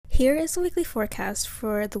Here is the weekly forecast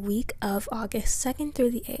for the week of August 2nd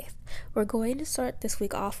through the 8th. We're going to start this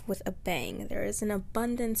week off with a bang. There is an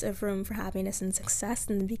abundance of room for happiness and success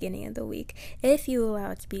in the beginning of the week, if you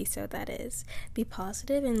allow it to be so, that is. Be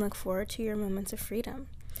positive and look forward to your moments of freedom.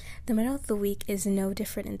 The middle of the week is no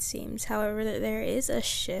different, it seems. However, there is a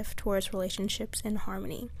shift towards relationships and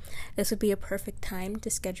harmony. This would be a perfect time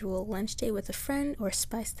to schedule a lunch date with a friend or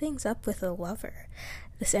spice things up with a lover.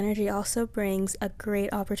 This energy also brings a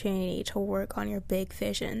great opportunity to work on your big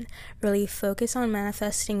vision. Really focus on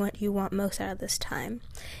manifesting what you want most out of this time.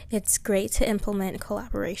 It's great to implement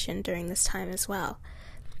collaboration during this time as well.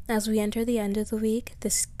 As we enter the end of the week,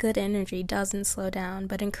 this good energy doesn't slow down,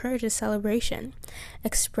 but encourages celebration.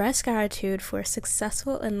 Express gratitude for a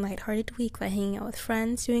successful and lighthearted week by hanging out with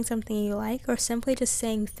friends, doing something you like, or simply just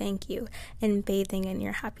saying thank you and bathing in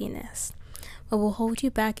your happiness. What will hold you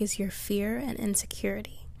back is your fear and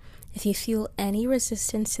insecurity. If you feel any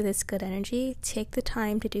resistance to this good energy, take the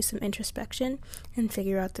time to do some introspection and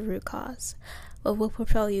figure out the root cause. What will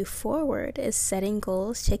propel you forward is setting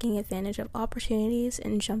goals, taking advantage of opportunities,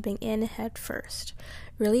 and jumping in head first.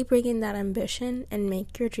 Really bring in that ambition and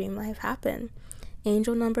make your dream life happen.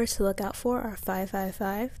 Angel numbers to look out for are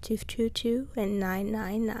 555, 222, and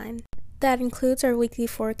 999. That includes our weekly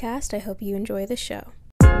forecast. I hope you enjoy the show.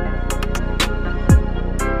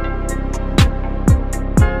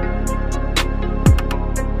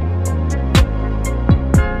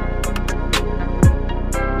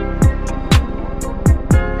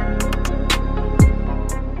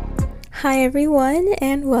 Hi everyone,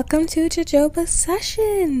 and welcome to Jojobaa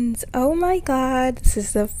Sessions. Oh my god, this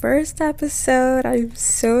is the first episode. I'm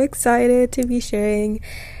so excited to be sharing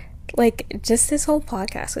just this whole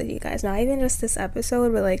podcast with you guys. Not even just this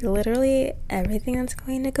episode, but literally everything that's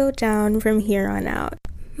going to go down from here on out.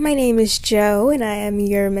 My name is Jo, and I am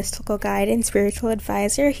your mystical guide and spiritual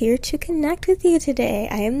advisor here to connect with you today.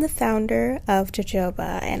 I am the founder of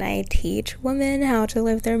Jojobaa, and I teach women how to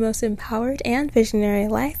live their most empowered and visionary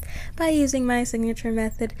life by using my signature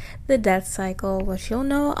method, the death cycle, which you'll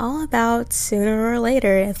know all about sooner or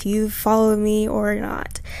later if you follow me or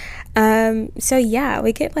not. So yeah,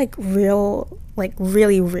 we get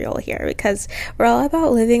really real here, because we're all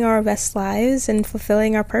about living our best lives and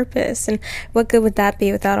fulfilling our purpose, and what good would that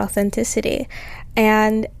be without authenticity?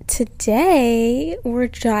 And today we're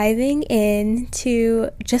diving into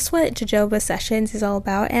just what Jojobaa Sessions is all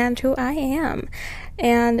about and who I am.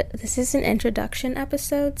 And this is an introduction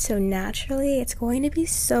episode, so naturally it's going to be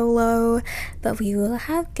solo, but we will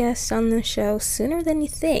have guests on the show sooner than you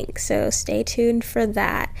think, so stay tuned for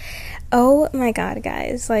that. Oh my god,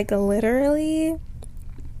 guys, literally,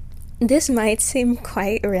 this might seem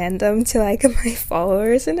quite random to my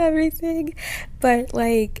followers and everything, but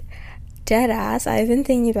dead ass, I've been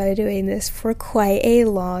thinking about doing this for quite a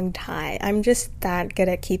long time. I'm just that good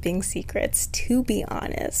at keeping secrets, to be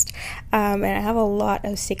honest. And I have a lot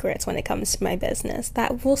of secrets when it comes to my business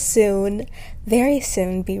that will soon, very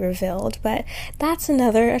soon, be revealed. But that's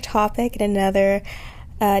another topic and another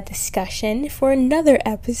discussion for another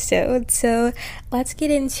episode. So let's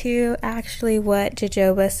get into actually what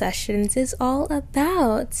Jojobaa Sessions is all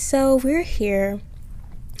about. So we're here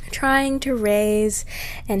trying to raise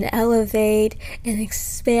and elevate and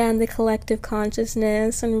expand the collective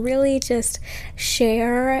consciousness and really just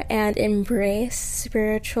share and embrace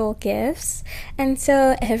spiritual gifts. And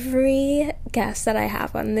so every guest that I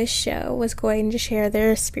have on this show was going to share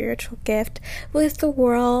their spiritual gift with the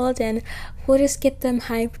world, and we'll just get them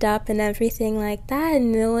hyped up and everything like that,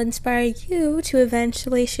 and it'll inspire you to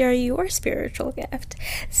eventually share your spiritual gift.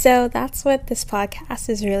 So that's what this podcast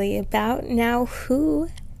is really about. Now, who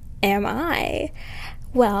am I?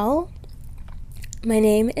 Well, my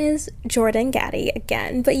name is Jordan Gaddy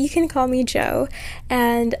again, but you can call me Jo.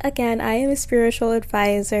 And again, I am a spiritual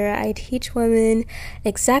advisor. I teach women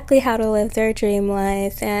exactly how to live their dream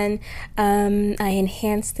life, and I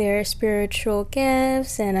enhance their spiritual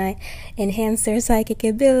gifts, and I enhance their psychic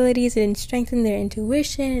abilities and strengthen their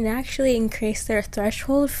intuition and actually increase their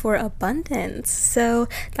threshold for abundance. So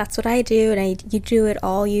that's what I do, and you do it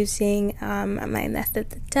all using my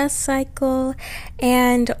method, the death cycle,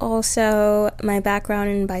 and also my background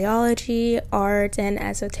in biology, art, and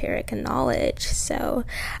esoteric knowledge. So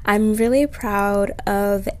I'm really proud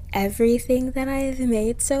of everything that I've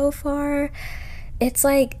made so far. It's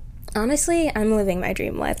honestly, I'm living my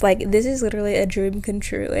dream life. This is literally a dream come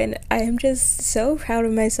true, and I am just so proud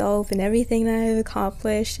of myself and everything that I've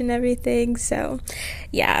accomplished and everything. So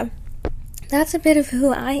yeah, that's a bit of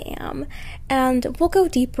who I am. And we'll go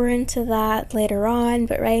deeper into that later on,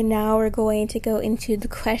 but right now we're going to go into the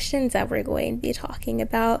questions that we're going to be talking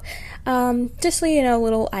about. Just so you know,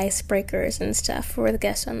 little icebreakers and stuff for the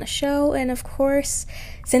guests on the show. And of course,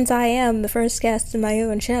 since I am the first guest in my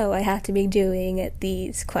own show, I have to be doing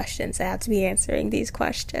these questions. I have to be answering these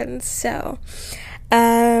questions. So,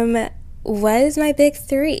 what is my big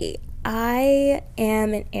three? I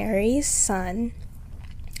am an Aries sun.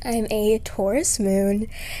 I'm a Taurus moon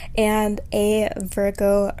and a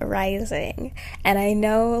Virgo rising. And I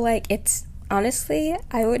know, like, it's honestly,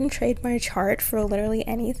 I wouldn't trade my chart for literally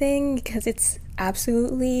anything because it's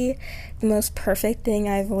absolutely the most perfect thing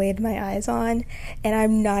I've laid my eyes on. And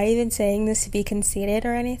I'm not even saying this to be conceited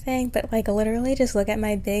or anything, but like literally just look at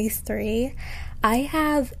my big three. I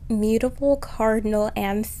have mutable, cardinal,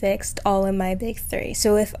 and fixed all in my big three.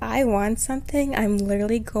 So if I want something, I'm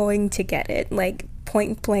literally going to get it. Like,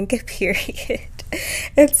 point blank, period.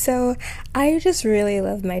 And so I just really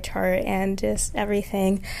love my chart and just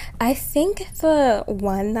everything. I think the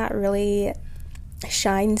one that really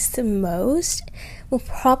shines the most will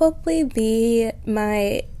probably be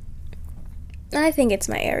I think it's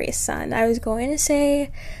my Aries sun. I was going to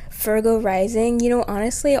say Virgo rising. You know,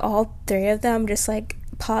 honestly, all three of them just like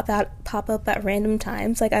pop up at random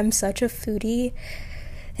times. Like, I'm such a foodie.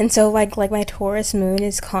 And so, like my Taurus moon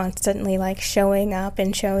is constantly, like, showing up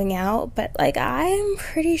and showing out. But, like, I'm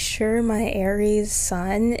pretty sure my Aries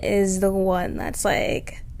sun is the one that's,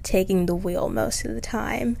 like, taking the wheel most of the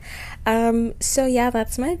time. So, yeah,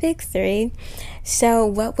 that's my big three. So,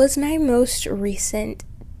 what was my most recent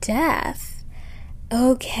death?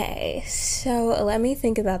 Okay, so let me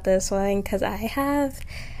think about this one, because I have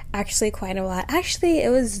actually quite a lot. Actually, it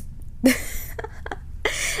was...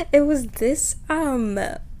 It was this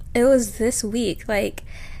week, like,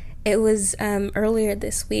 it was, earlier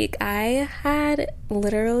this week. I had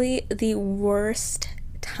literally the worst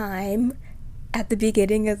time at the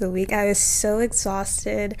beginning of the week. I was so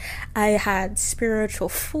exhausted. I had spiritual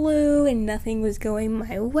flu and nothing was going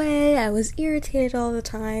my way. I was irritated all the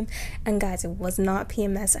time. And guys, it was not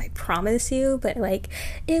PMS, I promise you, but like,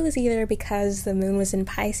 it was either because the moon was in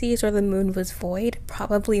Pisces or the moon was void,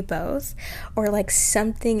 probably both, or like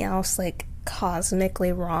something else like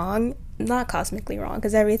cosmically wrong. Not cosmically wrong,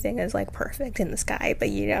 because everything is like perfect in the sky, but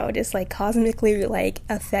you know, just like cosmically like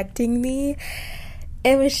affecting me.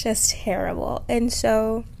 It was just terrible. And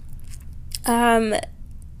so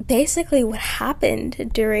basically what happened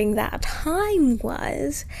during that time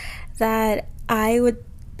was that I was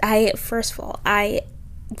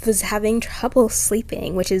having trouble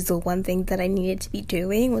sleeping, which is the one thing that I needed to be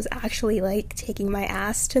doing, was actually like taking my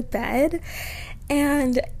ass to bed.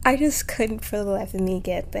 And I just couldn't for the life of me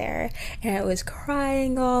get there. And I was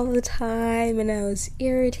crying all the time, and I was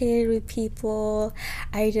irritated with people.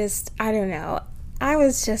 I don't know. I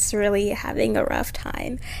was just really having a rough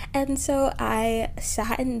time. And so I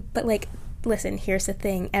sat but like, listen, here's the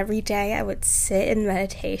thing. Every day I would sit in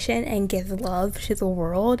meditation and give love to the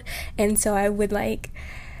world. And so I would like,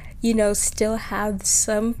 you know, still have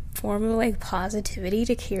some form of like positivity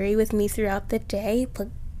to carry with me throughout the day. But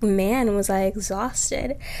man, was I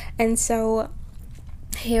exhausted. And so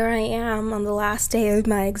here I am on the last day of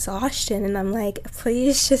my exhaustion, and I'm like,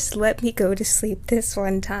 please just let me go to sleep this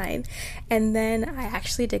one time. And then I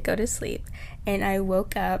actually did go to sleep, and I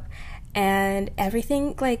woke up, and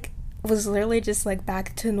everything like was literally just like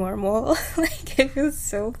back to normal. Like, it was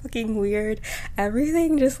so fucking weird.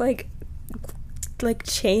 Everything just like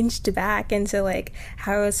changed back into like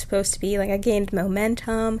how it was supposed to be. Like, I gained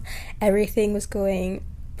momentum. Everything was going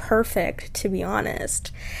perfect, to be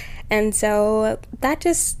honest. And so that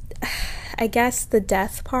just, I guess the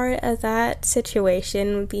death part of that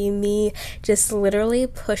situation would be me just literally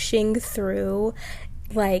pushing through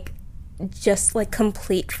like just like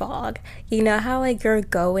complete fog. You know how like you're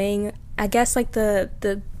going, I guess like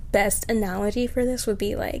the best analogy for this would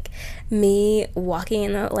be like me walking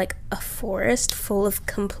in a forest full of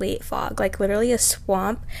complete fog, like literally a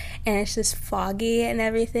swamp, and it's just foggy and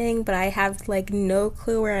everything, but I have like no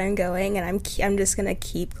clue where I'm going, and I'm just gonna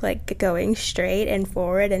keep like going straight and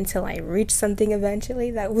forward until I reach something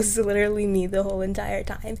eventually. That was literally me the whole entire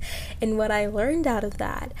time. And what I learned out of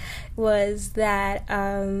that was that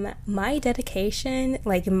my dedication,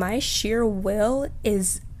 like my sheer will,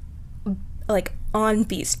 is like on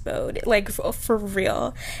beast mode, like for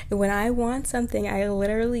real. When I want something, I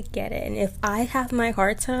literally get it. And if I have my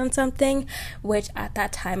heart set on something, which at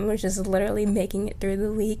that time was just literally making it through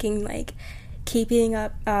the week and like keeping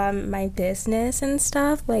up my business and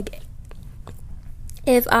stuff, like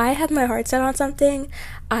if I have my heart set on something,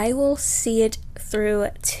 I will see it through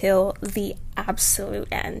till the absolute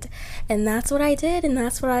end. And that's what I did, and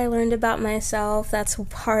that's what I learned about myself. That's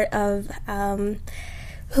part of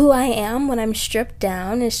who I am when I'm stripped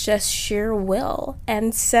down, is just sheer will.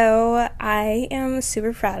 And so I am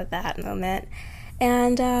super proud of that moment.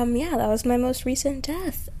 And yeah, that was my most recent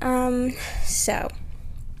death. So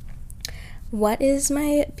what is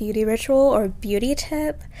my beauty ritual or beauty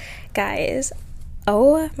tip? Guys,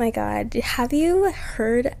 oh my god, have you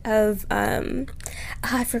heard of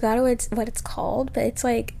I forgot what it's called, but it's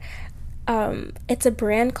like it's a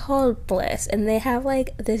brand called Bliss, and they have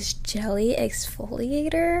like this jelly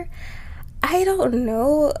exfoliator. I don't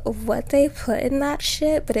know what they put in that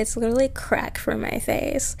shit, but it's literally crack for my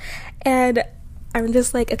face. And I'm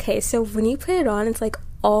just like, okay, so when you put it on, it's like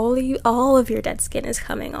all of your dead skin is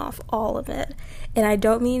coming off, all of it. And I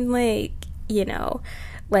don't mean like, you know,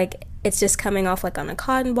 like it's just coming off like on a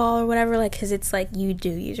cotton ball or whatever, like, because it's like you do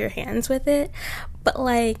use your hands with it, but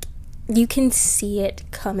like you can see it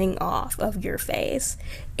coming off of your face.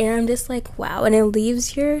 And I'm just like, wow. And it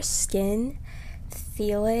leaves your skin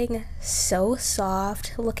feeling so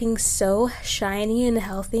soft, looking so shiny and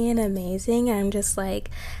healthy and amazing. I'm just like,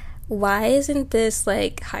 why isn't this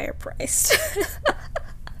like higher priced?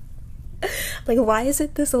 Like, why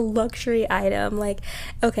isn't this a luxury item? Like,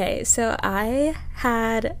 okay, so I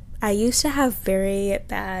used to have very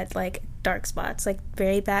bad like dark spots, like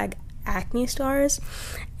very bad acne scars,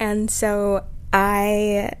 and so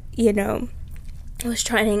I, you know, was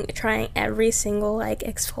trying every single like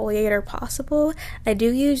exfoliator possible. I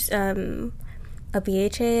do use a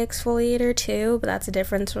BHA exfoliator too, but that's a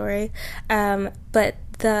different story. But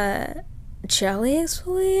the jelly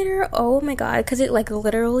exfoliator, oh my god, because it like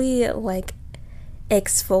literally like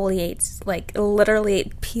exfoliates, like literally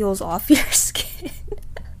it peels off your skin.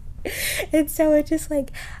 And so it just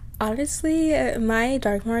like, honestly, my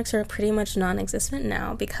dark marks are pretty much non-existent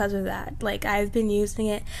now because of that. Like, I've been using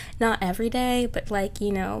it not every day, but like,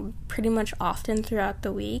 you know, pretty much often throughout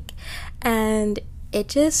the week, and it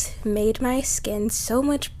just made my skin so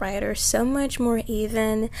much brighter, so much more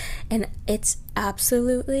even, and it's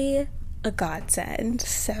absolutely a godsend.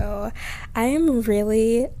 So I am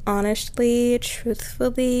really, honestly,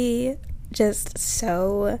 truthfully, just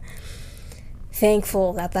so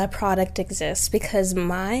thankful that that product exists, because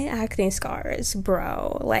my acne scars,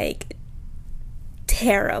 bro, like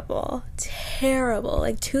terrible,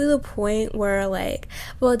 like to the point where like,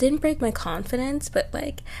 well, it didn't break my confidence, but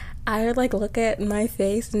like I would like look at my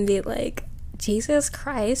face and be like, Jesus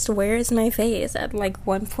Christ, where is my face? At like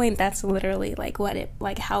one point, that's literally like what it,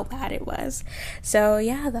 like how bad it was. So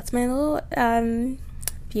yeah, that's my little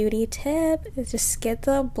beauty tip, is just get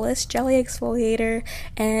the Bliss Jelly Exfoliator,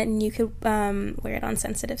 and you could wear it on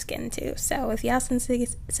sensitive skin too. So if you have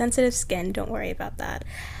sensitive skin, don't worry about that.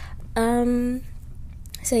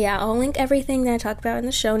 So yeah, I'll link everything that I talk about in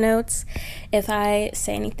the show notes. If I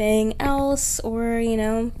say anything else, or you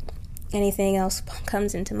know, anything else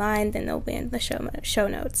comes into mind, then they'll be in the show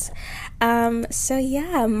notes. So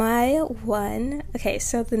yeah, okay,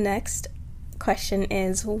 so the next question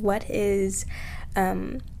is, what is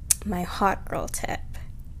my hot girl tip?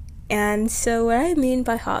 And so what I mean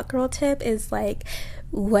by hot girl tip is like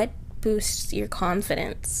what boosts your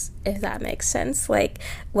confidence, if that makes sense. Like,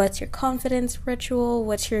 what's your confidence ritual,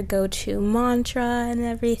 what's your go-to mantra, and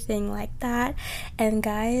everything like that. And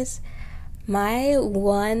guys, my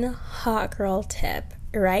one hot girl tip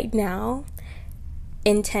right now,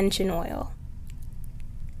 intention oil.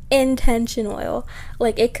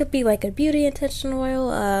 Like, it could be like a beauty intention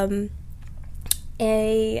oil,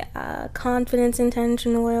 a confidence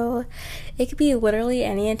intention oil. It could be literally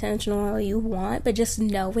any intention oil you want, but just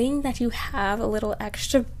knowing that you have a little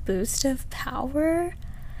extra boost of power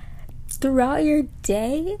throughout your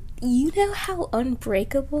day, you know how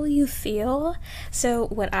unbreakable you feel. So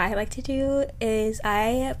what I like to do is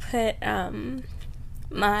I put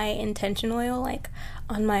my intention oil like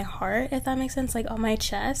on my heart, if that makes sense, like on my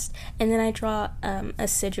chest, and then I draw a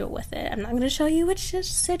sigil with it. I'm not going to show you which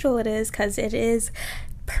sigil it is because it is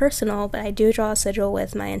personal, but I do draw a sigil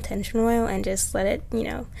with my intention oil and just let it, you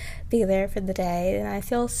know, be there for the day. And I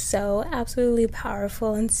feel so absolutely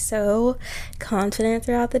powerful and so confident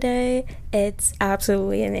throughout the day. It's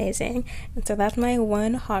absolutely amazing. And so that's my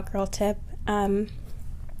one hot girl tip. The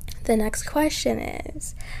next question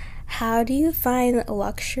is, how do you find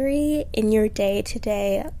luxury in your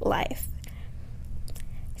day-to-day life?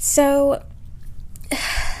 So,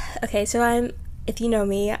 okay, so if you know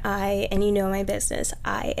me, and you know my business,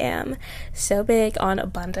 I am so big on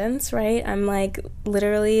abundance, right? I'm like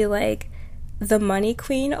literally like the money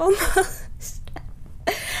queen almost.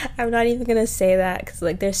 I'm not even gonna say that because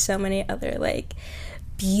like there's so many other like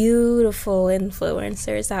beautiful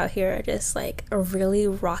influencers out here just like really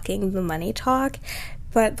rocking the money talk.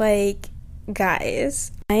 But like,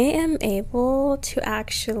 guys, I am able to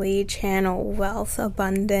actually channel wealth,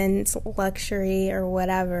 abundance, luxury, or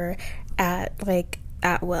whatever at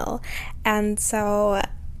will. And so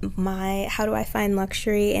how do I find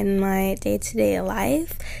luxury in my day-to-day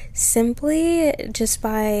life? Simply just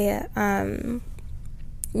by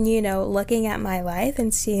looking at my life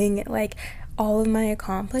and seeing like all of my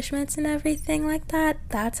accomplishments and everything like that.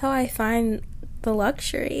 That's how I find the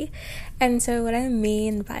luxury. And so what I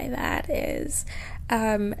mean by that is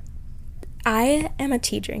I am a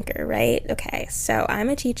tea drinker, right? Okay, so I'm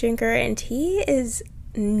a tea drinker, and tea is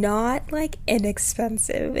not like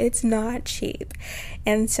inexpensive. It's not cheap.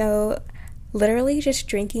 And so literally just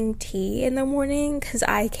drinking tea in the morning, because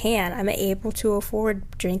I'm able to afford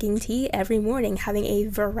drinking tea every morning, having a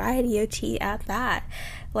variety of tea at that.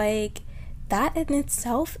 Like, that in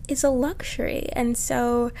itself is a luxury. And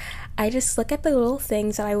so I just look at the little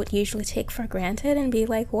things that I would usually take for granted and be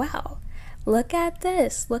like, wow, look at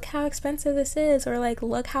this, look how expensive this is, or like,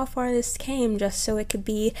 look how far this came just so it could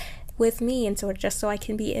be with me, and so just so I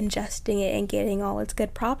can be ingesting it and getting all its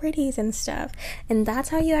good properties and stuff. And that's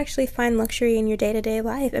how you actually find luxury in your day-to-day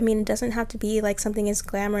life. I mean, it doesn't have to be like something as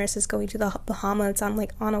glamorous as going to the Bahamas on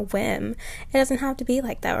a whim. It doesn't have to be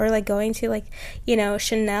like that, or like going to like,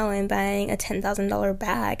 Chanel and buying a $10,000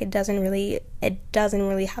 bag. It doesn't really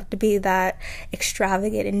have to be that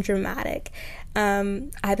extravagant and dramatic.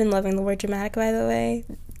 I've been loving the word dramatic, by the way.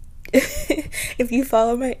 If you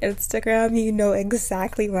follow my Instagram, you know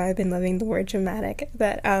exactly why I've been loving the word dramatic.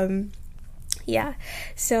 But yeah,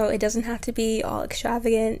 so it doesn't have to be all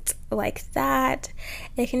extravagant like that.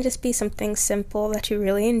 It can just be something simple that you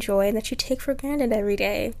really enjoy and that you take for granted every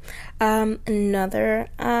day. Another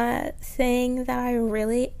thing that I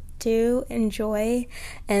really do enjoy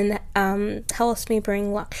and helps me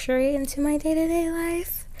bring luxury into my day-to-day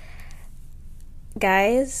life,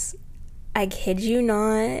 guys, I kid you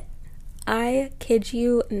not, I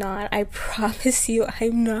promise you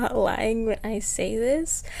I'm not lying when I say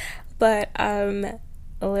this, but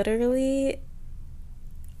literally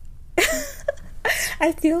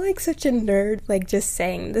I feel like such a nerd like just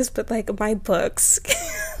saying this, but like my books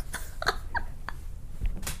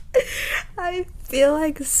I feel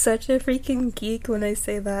like such a freaking geek when I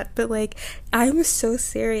say that, but like, I'm so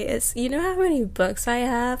serious. You know how many books I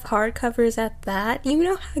have? Hardcovers at that? You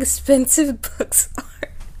know how expensive books are?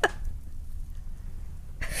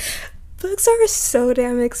 Books are so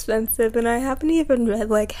damn expensive, and I haven't even read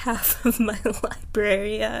like half of my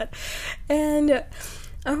library yet. And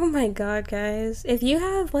oh my god, guys, if you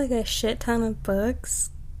have like a shit ton of books,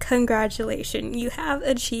 congratulations, you have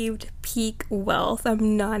achieved peak wealth.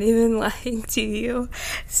 I'm not even lying to you.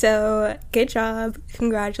 So good job,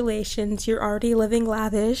 congratulations, you're already living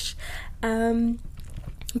lavish.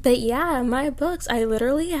 But yeah, my books, I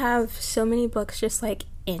literally have so many books just like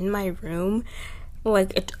in my room,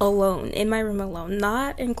 like in my room alone,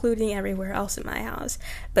 not including everywhere else in my house,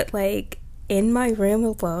 but like in my room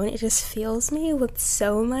alone. It just fills me with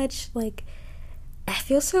so much, like, I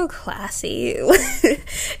feel so classy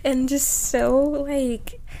and just so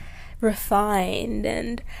like refined,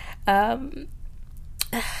 and I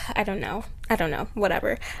don't know,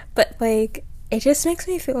 whatever, but like it just makes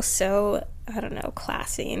me feel so, I don't know,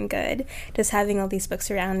 classy and good, just having all these books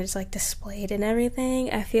around just like displayed and everything.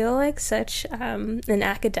 I feel like such an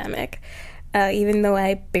academic, even though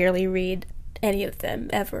I barely read any of them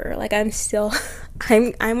ever. Like, I'm still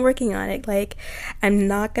I'm working on it. Like, I'm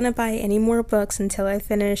not gonna buy any more books until I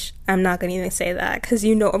finish. I'm not gonna even say that, because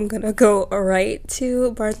I'm gonna go right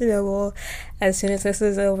to Barnes & Noble as soon as this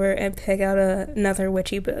is over and pick out another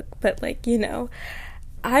witchy book. But like,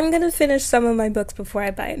 I'm gonna finish some of my books before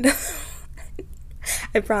I buy another one.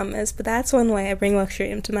 I promise. But that's one way I bring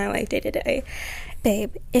luxury into my life day to day.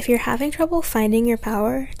 Babe, if you're having trouble finding your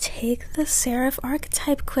power, take the Seraph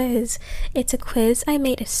Archetype quiz. It's a quiz I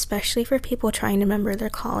made especially for people trying to remember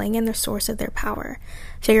their calling and the source of their power.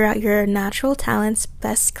 Figure out your natural talents,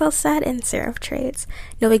 best skill set, and Seraph traits.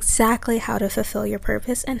 Know exactly how to fulfill your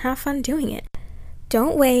purpose and have fun doing it.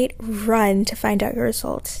 Don't wait, run to find out your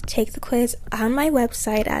results. Take the quiz on my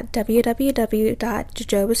website at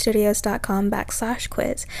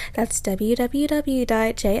www.jojobastudios.com/quiz. That's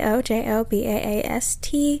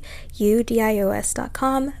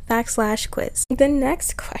www.jojobastudios.com/quiz. The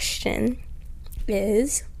next question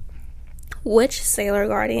is, which Sailor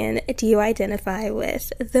Guardian do you identify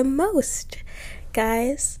with the most?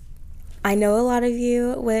 Guys, I know a lot of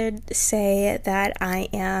you would say that I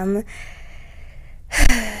am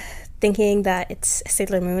thinking that it's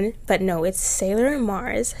Sailor Moon, but no, it's Sailor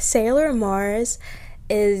Mars. Sailor Mars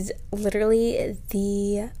is literally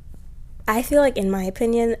I feel like, in my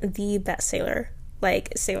opinion, the best sailor,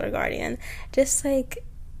 like Sailor Guardian. Just like,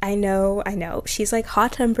 I know, she's like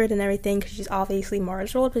hot tempered and everything because she's obviously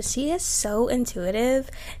Mars rolled, but she is so intuitive.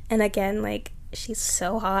 And again, like, she's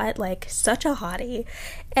so hot, like, such a hottie.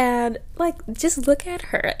 And like, just look at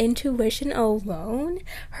her intuition alone,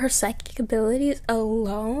 her psychic abilities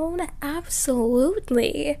alone.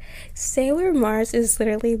 Absolutely. Sailor Mars is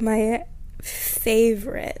literally my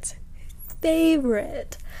favorite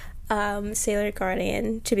Sailor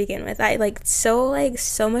Guardian to begin with. I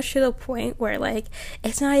so much to the point where like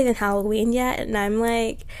it's not even Halloween yet, and I'm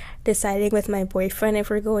like deciding with my boyfriend if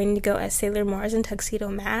we're going to go as Sailor Mars and Tuxedo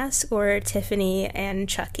Mask or Tiffany and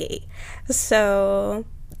Chucky. So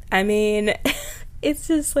I mean, it's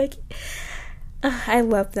just like, I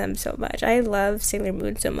love them so much. I love Sailor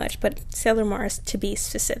Moon so much, but Sailor Mars to be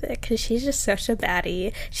specific, because she's just such a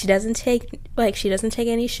baddie. She doesn't take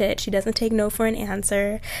any shit. She doesn't take no for an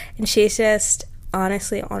answer, and she's just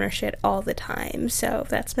honestly on her shit all the time. So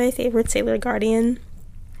that's my favorite Sailor Guardian.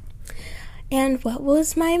 And what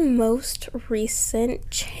was my most recent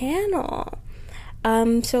channel?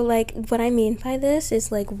 So like, what I mean by this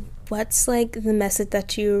is like, what's like the message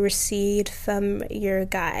that you received from your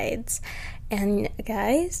guides and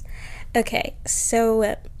guys? Okay,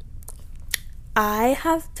 so I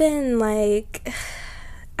have been like,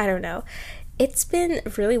 I don't know, it's been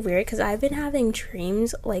really weird because I've been having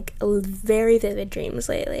dreams, like very vivid dreams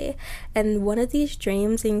lately, and one of these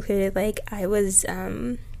dreams included like I was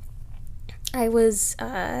in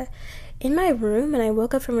my room, and I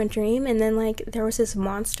woke up from a dream, and then like there was this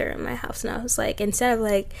monster in my house, and I was like, instead of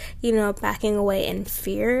like, you know, backing away in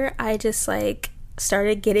fear, I just like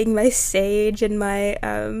started getting my sage and my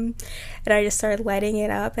and I just started lighting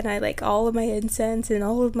it up, and I like all of my incense and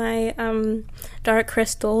all of my dark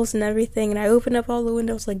crystals and everything, and I opened up all the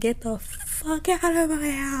windows like, get the fuck out of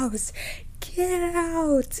my house, get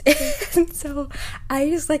out. And so I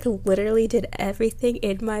just like literally did everything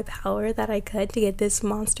in my power that I could to get this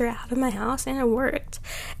monster out of my house, and it worked.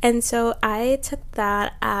 And so I took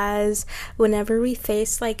that as, whenever we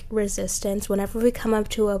face like resistance, whenever we come up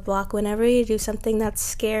to a block, whenever you do something that's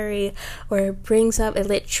scary or it brings up,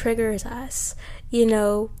 it triggers us, you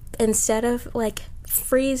know, instead of like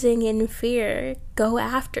freezing in fear, go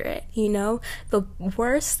after it. You know, the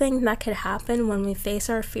worst thing that could happen when we face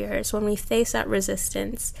our fears, when we face that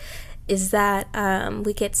resistance, is that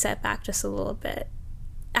we get set back just a little bit.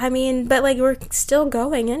 I mean, but like, we're still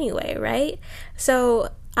going anyway, right? So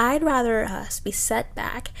I'd rather us be set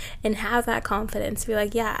back and have that confidence, be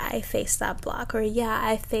like, yeah, I faced that block, or yeah,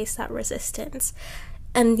 I faced that resistance,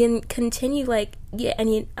 and then continue like, yeah,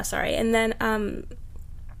 and then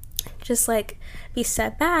just like be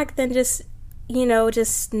set back, then just, you know,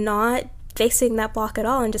 just not facing that block at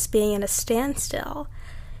all and just being in a standstill.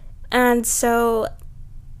 And so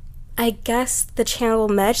I guess the channel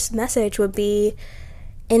message would be,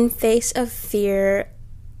 in face of fear,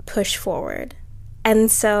 push forward.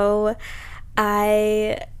 And so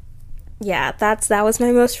that was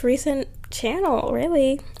my most recent channel,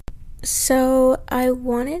 really. So I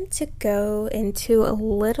wanted to go into a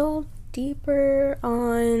little deeper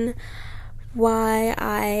on why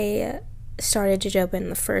I started Jojobaa in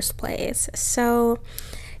the first place. So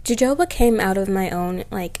Jojobaa came out of my own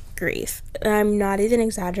like grief. I'm not even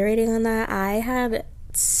exaggerating on that. I had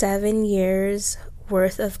 7 years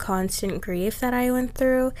worth of constant grief that I went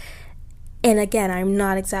through, and again, I'm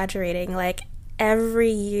not exaggerating. Like,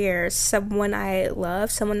 every year someone I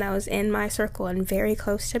love, someone that was in my circle and very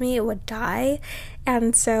close to me, would die.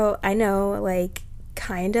 And so I know, like,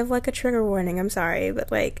 kind of like a trigger warning, I'm sorry, but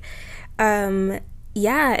like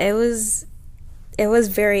yeah, it was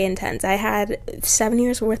very intense. I had 7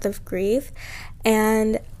 years worth of grief,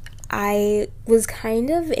 and I was kind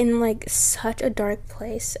of in like such a dark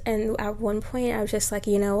place, and at one point I was just like,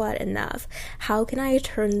 you know what, enough. How can I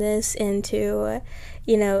turn this into,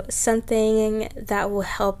 you know, something that will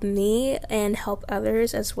help me and help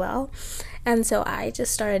others as well? And so I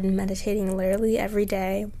just started meditating literally every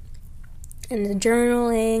day, and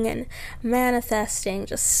journaling and manifesting,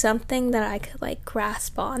 just something that I could like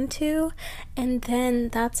grasp onto. And then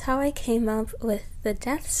that's how I came up with the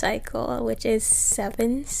death cycle, which is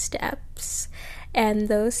 7 steps. And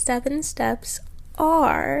those 7 steps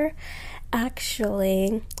are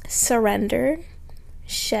actually surrender,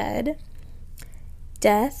 shed,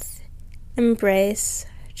 death, embrace,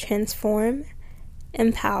 transform,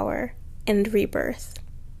 empower, and rebirth.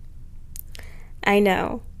 I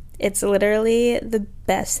know It's literally the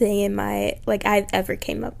best thing in my, like, I've ever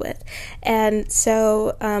came up with. And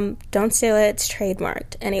so, don't steal it, it's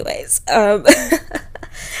trademarked. Anyways,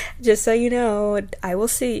 just so you know, I will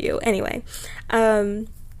sue you. Anyway,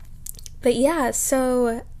 but yeah,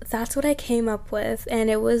 so that's what I came up with, and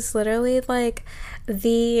it was literally like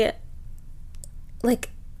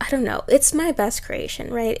I don't know, it's my best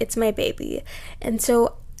creation, right? It's my baby. And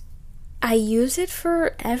so I use it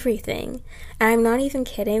for everything. And I'm not even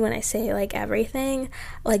kidding when I say like everything.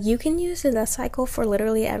 Like, you can use the death cycle for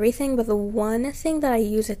literally everything, but the one thing that I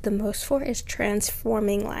use it the most for is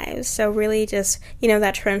transforming lives. So really just,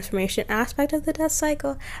 that transformation aspect of the death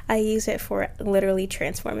cycle, I use it for literally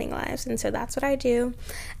transforming lives. And so that's what I do.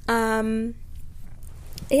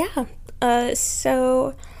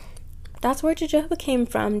 So that's where Jojobaa came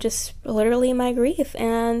from, just literally my grief.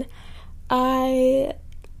 And I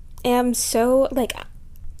am so, like,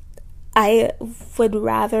 I would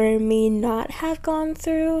rather me not have gone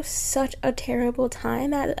through such a terrible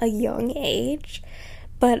time at a young age,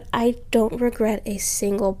 but I don't regret a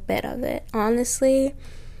single bit of it. Honestly,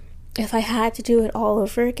 if I had to do it all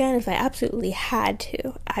over again, if I absolutely had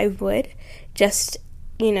to, I would, just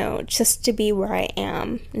to be where I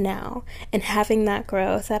am now and having that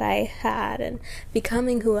growth that I had and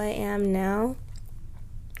becoming who I am now.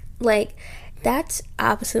 Like, that's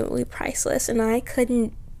absolutely priceless, and I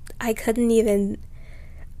wouldn't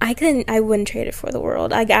trade it for the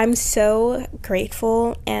world. I'm so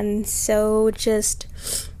grateful and so just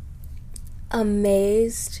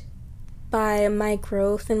amazed by my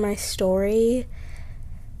growth and my story.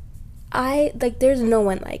 There's no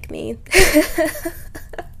one like me.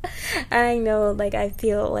 I know, I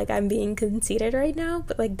feel like I'm being conceited right now,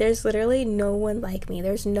 but, there's literally no one like me.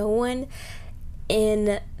 There's no one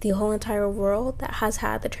in the whole entire world that has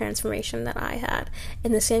had the transformation that I had.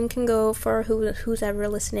 And the same can go for who's ever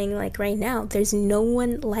listening, right now. There's no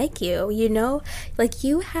one like you,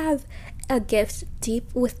 you have a gift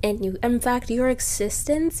deep within you. In fact, your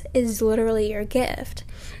existence is literally your gift.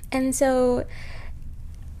 And so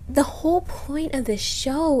the whole point of this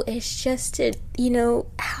show is just to,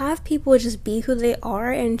 have people just be who they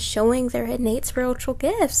are and showing their innate spiritual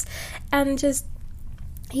gifts and just,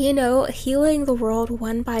 healing the world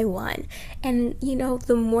one by one. And,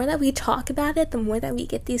 the more that we talk about it, the more that we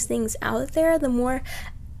get these things out there, the more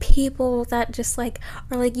people that just are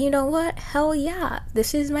you know what, hell yeah,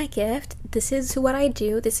 this is my gift, this is what I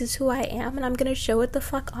do, this is who I am, and I'm gonna show it the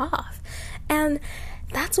fuck off. And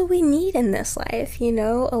that's what we need in this life, there's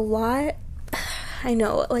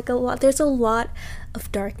a lot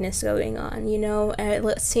of darkness going on,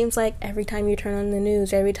 it seems like every time you turn on the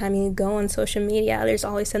news, every time you go on social media, there's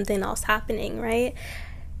always something else happening, right?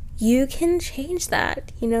 You can change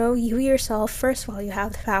that, you yourself. First of all, you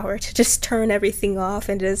have the power to just turn everything off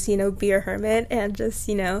and just, be a hermit and just,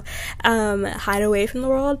 hide away from the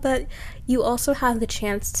world. But you also have the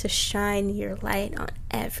chance to shine your light on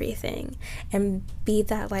everything and be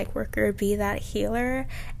that light worker, be that healer,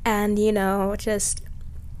 and, just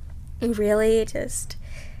really just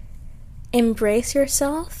embrace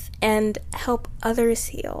yourself and help others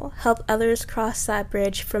heal, help others cross that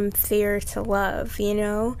bridge from fear to love,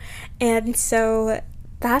 And so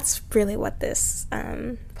that's really what this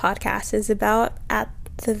podcast is about at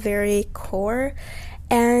the very core.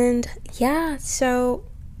 And yeah, so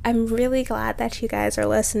I'm really glad that you guys are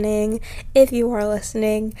listening, if you are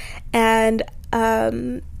listening, and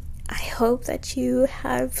I hope that you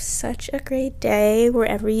have such a great day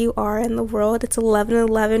wherever you are in the world. It's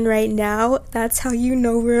 11:11 right now. That's how you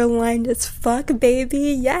know we're aligned as fuck,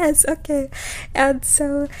 baby. Yes, okay. And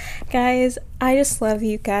so, guys, I just love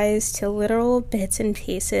you guys to literal bits and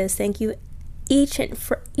pieces. Thank you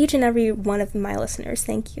for each and every one of my listeners.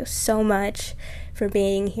 Thank you so much for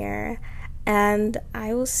being here. And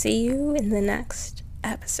I will see you in the next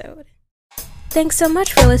episode. Thanks so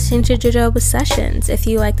much for listening to Jojobaa Sessions. If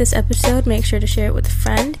you like this episode, make sure to share it with a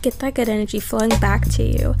friend. Get that good energy flowing back to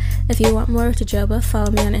you. If you want more of Jojobaa,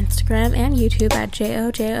 follow me on Instagram and YouTube at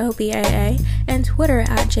JOJOBAA and Twitter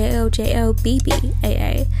at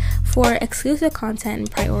JOJOBBAA. For exclusive content and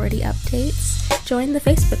priority updates, join the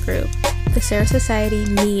Facebook group. The Sarah Society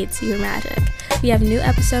needs your magic. We have new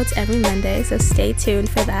episodes every Monday, so stay tuned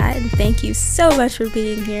for that. And thank you so much for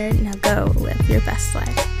being here. Now go live your best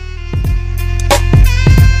life.